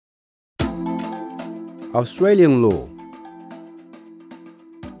Australian law.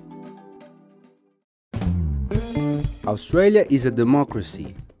 Australia is a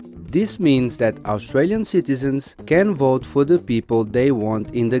democracy. This means that Australian citizens can vote for the people they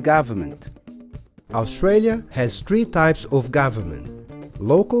want in the government. Australia has three types of government: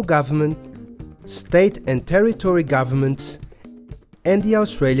 local government, state and territory governments, and the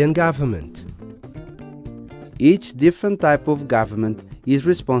Australian government. Each different type of government is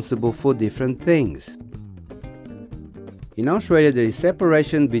responsible for different things. In Australia, there is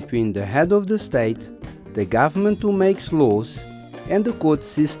separation between the head of the state, the government who makes laws, and the court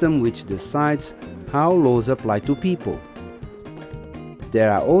system which decides how laws apply to people. There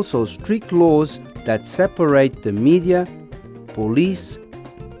are also strict laws that separate the media, police,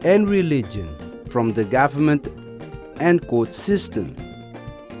 and religion from the government and court system.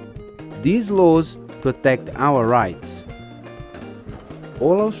 These laws protect our rights.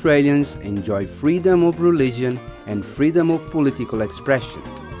 All Australians enjoy freedom of religion and freedom of political expression.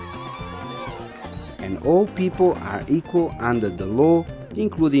 And all people are equal under the law,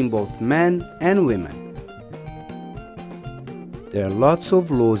 including both men and women. There are lots of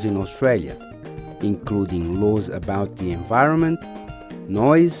laws in Australia, including laws about the environment,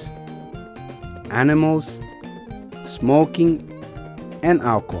 noise, animals, smoking, and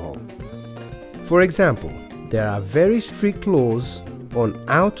alcohol. For example, there are very strict laws on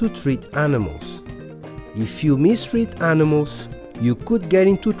how to treat animals. If you mistreat animals, you could get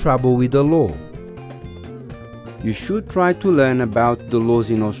into trouble with the law. You should try to learn about the laws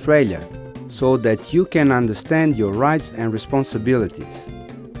in Australia so that you can understand your rights and responsibilities.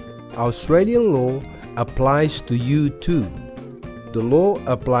 Australian law applies to you too. The law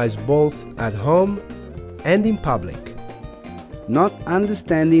applies both at home and in public. Not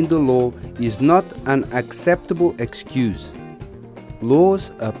understanding the law is not an acceptable excuse.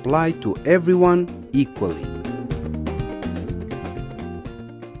 Laws apply to everyone equally.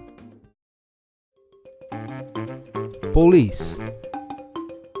 Police.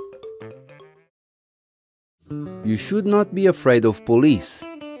 You should not be afraid of police.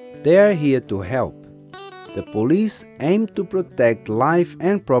 They are here to help. The police aim to protect life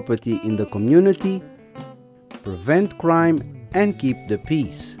and property in the community, prevent crime, and keep the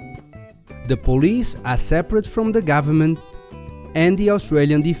peace. The police are separate from the government and the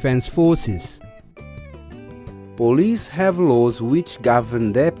Australian Defence Forces. Police have laws which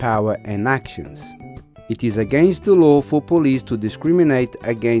govern their power and actions. It is against the law for police to discriminate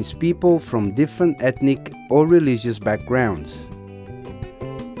against people from different ethnic or religious backgrounds.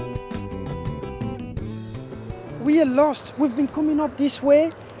 We are lost. We've been coming up this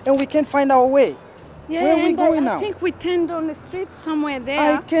way and we can't find our way. Yeah, where are we going now? I think we turned on the street somewhere there.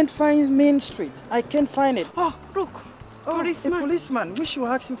 I can't find Main Street. I can't find it. Oh, look. Oh, policeman. a policeman. We should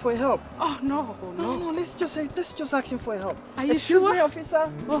ask him for help. Oh, no. No, let's just ask him for help. Are you Excuse sure? me,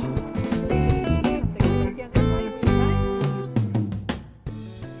 officer. Oh.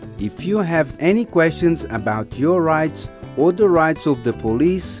 If you have any questions about your rights or the rights of the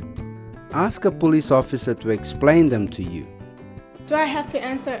police, ask a police officer to explain them to you. Do I have to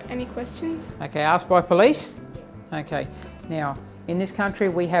answer any questions? Okay, asked by police? Okay, now in this country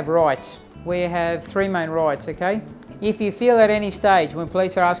we have rights. We have three main rights, okay? If you feel at any stage when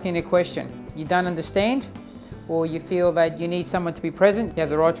police are asking a question you don't understand, or you feel that you need someone to be present, you have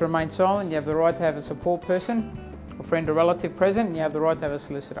the right to remain silent, you have the right to have a support person, a friend or relative present, and you have the right to have a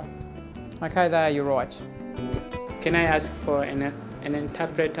solicitor. Okay, they are your rights. Can I ask for an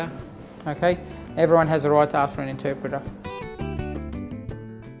interpreter? Okay, everyone has a right to ask for an interpreter.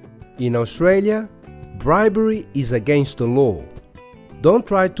 In Australia, bribery is against the law. Don't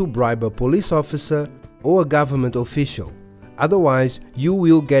try to bribe a police officer or a government official, otherwise you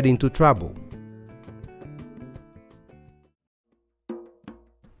will get into trouble.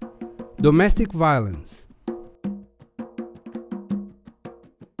 Domestic violence.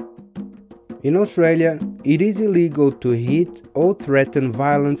 In Australia, it is illegal to hit or threaten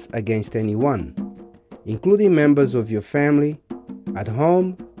violence against anyone, including members of your family, at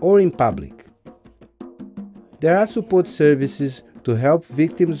home or in public. There are support services to help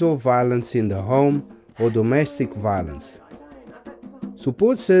victims of violence in the home or domestic violence.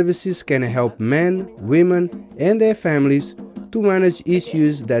 Support services can help men, women, and their families to manage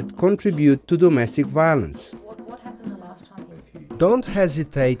issues that contribute to domestic violence. Don't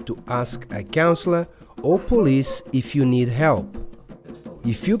hesitate to ask a counselor or police if you need help.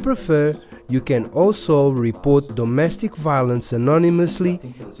 If you prefer, you can also report domestic violence anonymously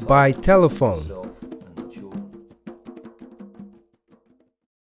by telephone.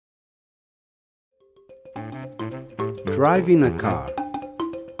 Driving a car.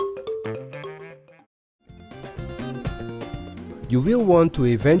 You will want to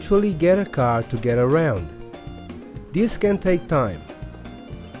eventually get a car to get around. This can take time.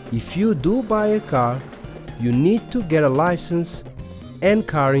 If you do buy a car, you need to get a license and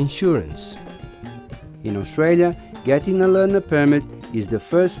car insurance. In Australia, getting a learner permit is the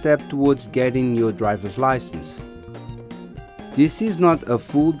first step towards getting your driver's license. This is not a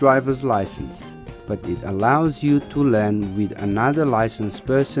full driver's license, but it allows you to learn with another licensed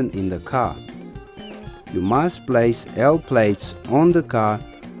person in the car. You must place L plates on the car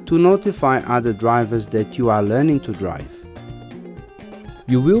to notify other drivers that you are learning to drive.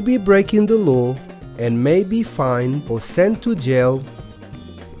 You will be breaking the law and may be fined or sent to jail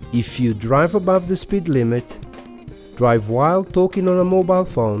if you drive above the speed limit, drive while talking on a mobile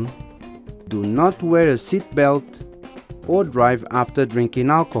phone, do not wear a seat belt, or drive after drinking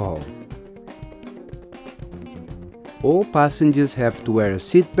alcohol. All passengers have to wear a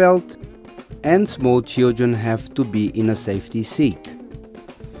seat belt, and small children have to be in a safety seat.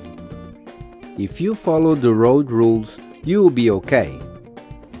 If you follow the road rules, you will be okay.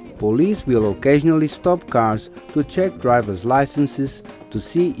 Police will occasionally stop cars to check drivers' licenses to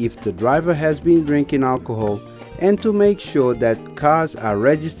see if the driver has been drinking alcohol and to make sure that cars are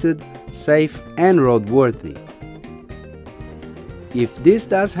registered, safe and roadworthy. If this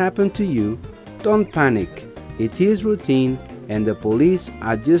does happen to you, don't panic. It is routine and the police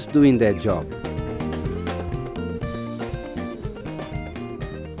are just doing their job.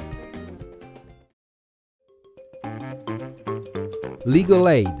 Legal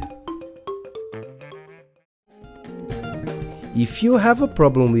aid. If you have a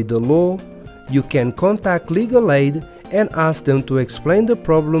problem with the law, you can contact legal aid and ask them to explain the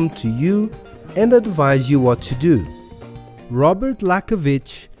problem to you and advise you what to do. Robert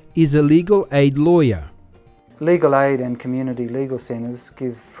Lakovich is a legal aid lawyer. Legal aid and community legal centres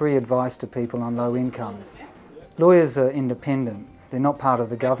give free advice to people on low incomes. Lawyers are independent, they're not part of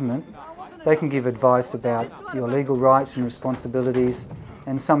the government. They can give advice about your legal rights and responsibilities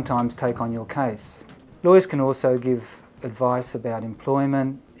and sometimes take on your case. Lawyers can also give advice about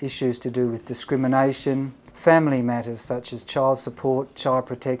employment, issues to do with discrimination, family matters such as child support, child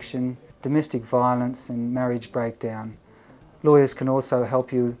protection, domestic violence and marriage breakdown. Lawyers can also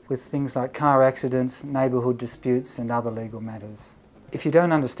help you with things like car accidents, neighbourhood disputes and other legal matters. If you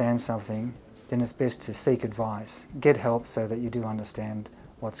don't understand something, then it's best to seek advice. Get help so that you do understand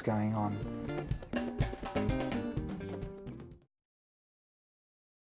what's going on.